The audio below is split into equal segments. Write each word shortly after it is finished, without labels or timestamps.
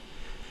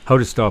How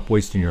to Stop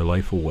Wasting Your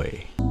Life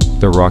Away.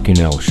 The Rocky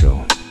Nell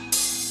Show.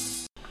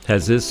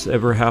 Has this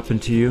ever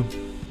happened to you?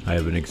 I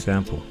have an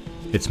example.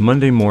 It's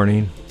Monday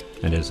morning,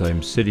 and as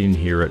I'm sitting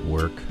here at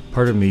work,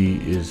 part of me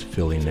is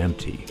feeling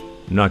empty.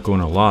 I'm not going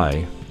to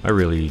lie, I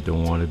really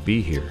don't want to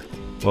be here.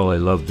 While I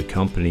love the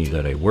company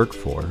that I work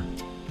for,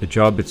 the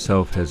job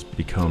itself has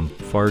become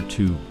far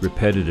too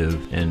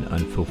repetitive and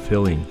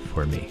unfulfilling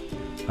for me.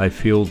 I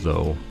feel,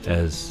 though,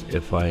 as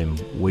if I am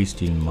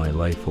wasting my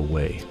life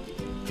away.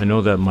 I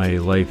know that my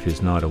life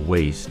is not a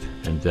waste,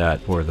 and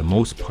that, for the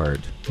most part,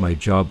 my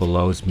job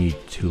allows me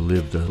to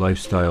live the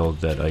lifestyle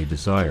that I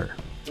desire.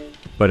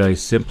 But I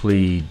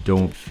simply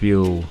don't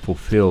feel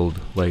fulfilled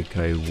like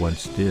I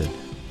once did.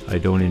 I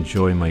don't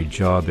enjoy my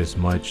job as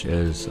much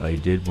as I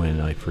did when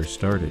I first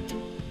started.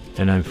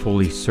 And I'm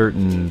fully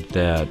certain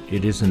that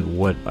it isn't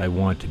what I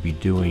want to be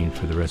doing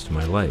for the rest of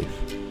my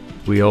life.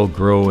 We all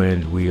grow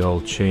and we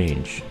all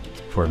change.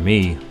 For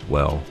me,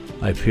 well,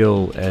 I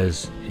feel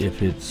as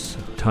if it's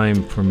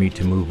time for me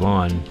to move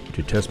on,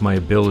 to test my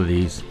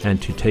abilities,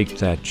 and to take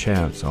that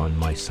chance on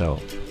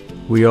myself.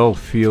 We all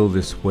feel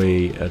this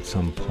way at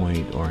some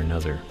point or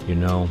another. You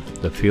know,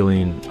 the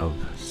feeling of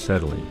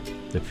settling,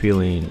 the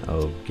feeling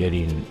of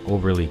getting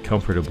overly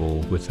comfortable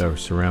with our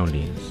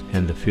surroundings,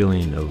 and the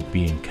feeling of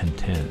being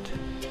content.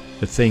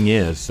 The thing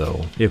is,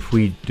 though, if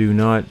we do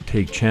not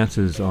take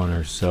chances on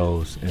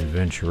ourselves and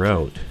venture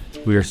out,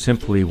 we are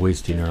simply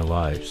wasting our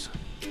lives.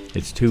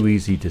 It's too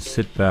easy to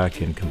sit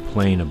back and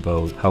complain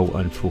about how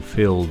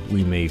unfulfilled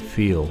we may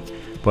feel,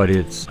 but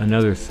it's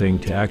another thing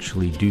to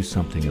actually do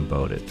something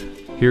about it.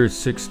 Here are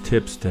 6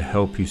 tips to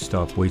help you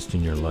stop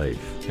wasting your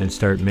life and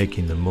start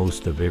making the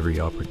most of every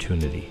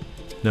opportunity.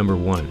 Number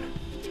 1,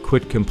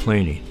 quit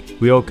complaining.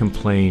 We all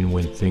complain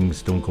when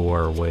things don't go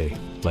our way.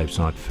 Life's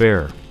not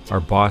fair.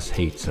 Our boss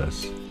hates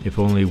us. If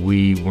only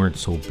we weren't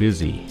so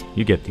busy.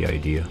 You get the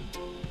idea.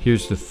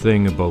 Here's the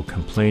thing about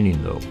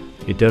complaining, though.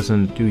 It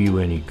doesn't do you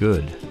any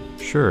good.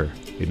 Sure,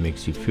 it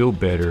makes you feel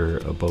better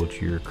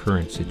about your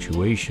current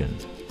situation,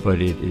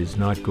 but it is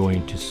not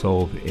going to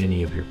solve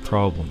any of your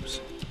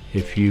problems.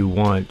 If you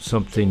want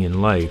something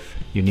in life,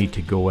 you need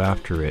to go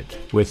after it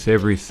with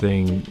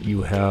everything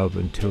you have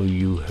until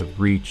you have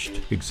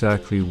reached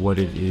exactly what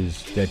it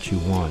is that you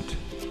want.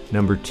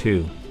 Number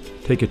 2,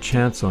 take a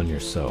chance on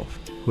yourself.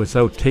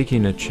 Without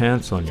taking a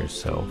chance on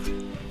yourself,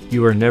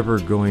 you are never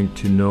going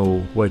to know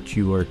what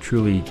you are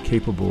truly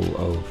capable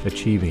of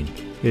achieving.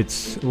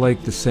 It's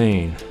like the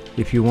saying,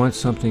 if you want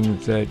something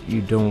that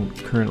you don't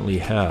currently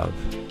have,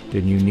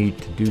 then you need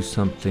to do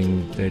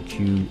something that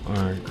you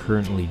aren't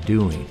currently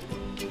doing.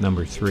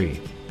 Number 3,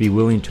 be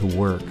willing to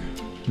work.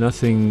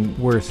 Nothing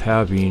worth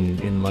having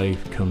in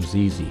life comes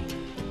easy,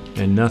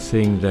 and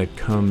nothing that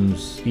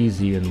comes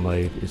easy in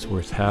life is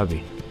worth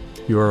having.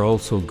 You are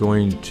also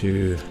going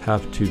to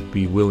have to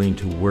be willing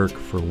to work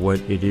for what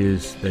it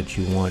is that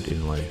you want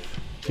in life.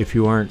 If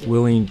you aren't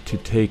willing to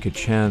take a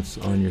chance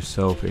on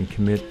yourself and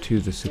commit to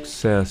the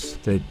success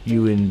that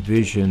you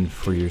envision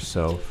for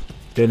yourself,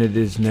 then it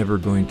is never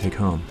going to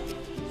come.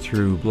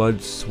 Through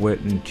blood, sweat,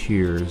 and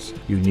tears,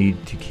 you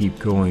need to keep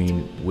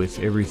going with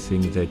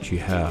everything that you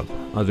have.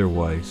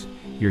 Otherwise,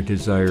 your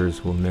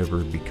desires will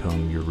never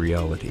become your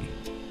reality.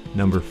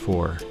 Number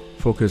 4,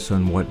 focus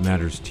on what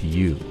matters to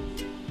you.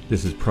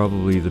 This is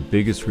probably the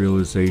biggest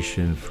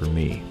realization for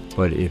me,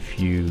 but if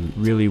you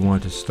really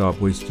want to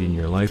stop wasting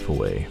your life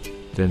away,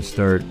 then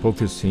start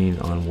focusing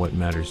on what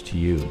matters to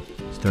you.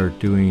 Start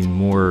doing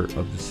more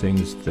of the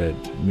things that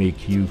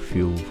make you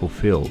feel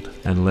fulfilled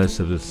and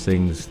less of the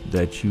things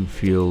that you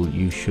feel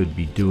you should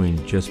be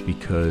doing just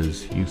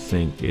because you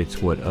think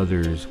it's what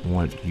others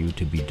want you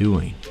to be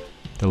doing.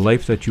 The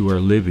life that you are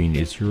living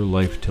is your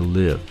life to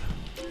live.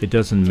 It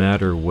doesn't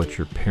matter what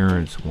your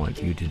parents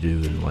want you to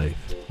do in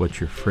life, what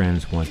your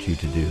friends want you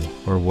to do,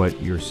 or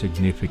what your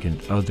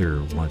significant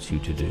other wants you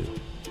to do.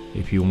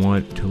 If you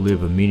want to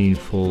live a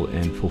meaningful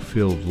and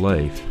fulfilled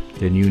life,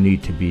 then you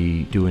need to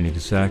be doing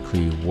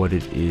exactly what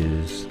it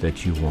is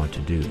that you want to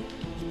do.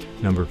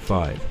 Number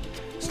 5,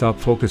 stop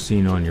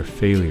focusing on your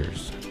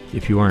failures.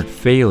 If you aren't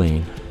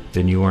failing,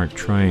 then you aren't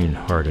trying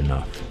hard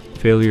enough.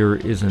 Failure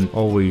isn't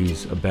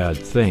always a bad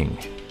thing.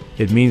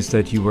 It means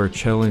that you are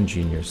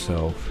challenging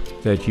yourself,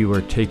 that you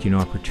are taking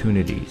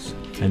opportunities,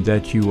 and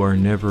that you are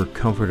never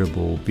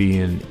comfortable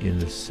being in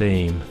the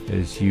same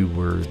as you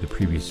were the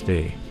previous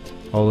day.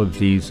 All of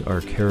these are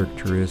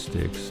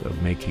characteristics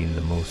of making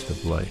the most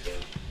of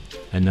life.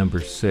 And number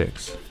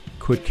 6,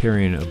 quit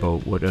caring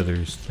about what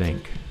others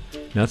think.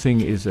 Nothing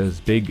is as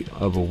big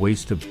of a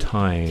waste of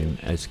time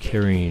as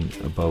caring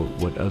about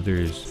what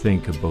others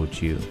think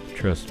about you.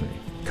 Trust me.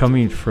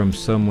 Coming from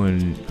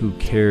someone who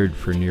cared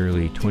for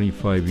nearly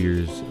 25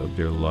 years of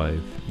their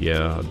life,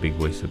 yeah, a big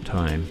waste of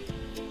time.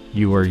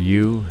 You are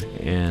you,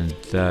 and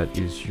that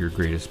is your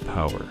greatest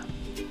power.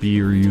 Be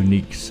your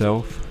unique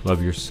self,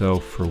 love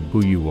yourself for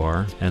who you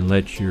are, and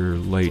let your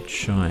light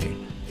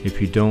shine. If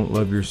you don't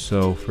love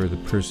yourself for the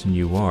person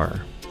you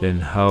are, then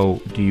how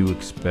do you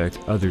expect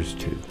others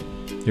to?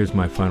 Here's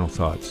my final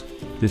thoughts.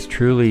 This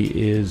truly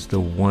is the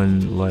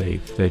one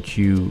life that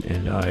you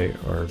and I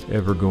are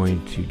ever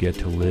going to get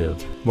to live.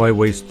 Why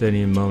waste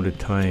any amount of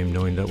time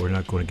knowing that we're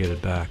not going to get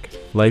it back?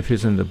 Life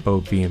isn't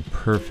about being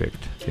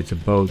perfect. It's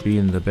about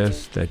being the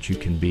best that you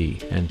can be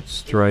and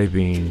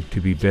striving to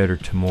be better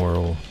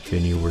tomorrow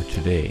than you were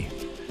today.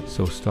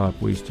 So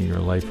stop wasting your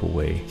life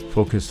away.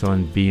 Focus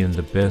on being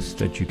the best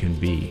that you can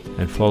be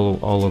and follow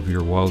all of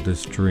your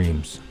wildest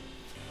dreams.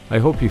 I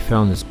hope you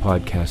found this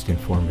podcast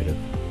informative.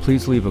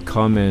 Please leave a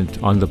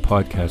comment on the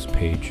podcast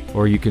page,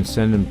 or you can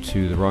send them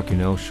to the Rocky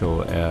Nell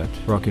Show at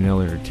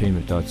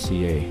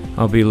rockynellentertainment.ca.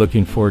 I'll be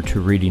looking forward to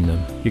reading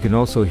them. You can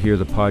also hear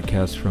the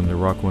podcast from the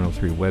Rock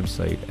 103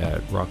 website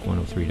at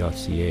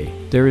rock103.ca.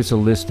 There is a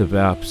list of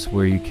apps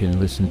where you can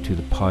listen to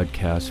the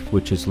podcast,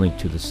 which is linked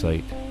to the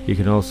site. You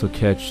can also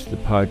catch the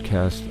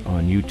podcast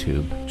on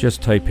YouTube.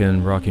 Just type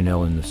in Rocky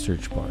Nell in the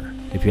search bar.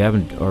 If you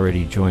haven't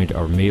already joined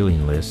our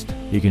mailing list,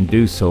 you can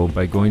do so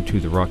by going to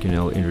the Rocky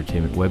Nell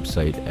Entertainment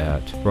website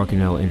at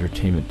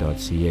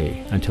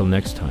rockynellentertainment.ca. Until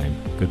next time,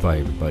 goodbye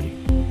everybody.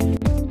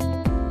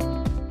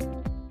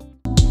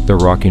 The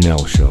Rocky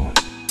Nell Show.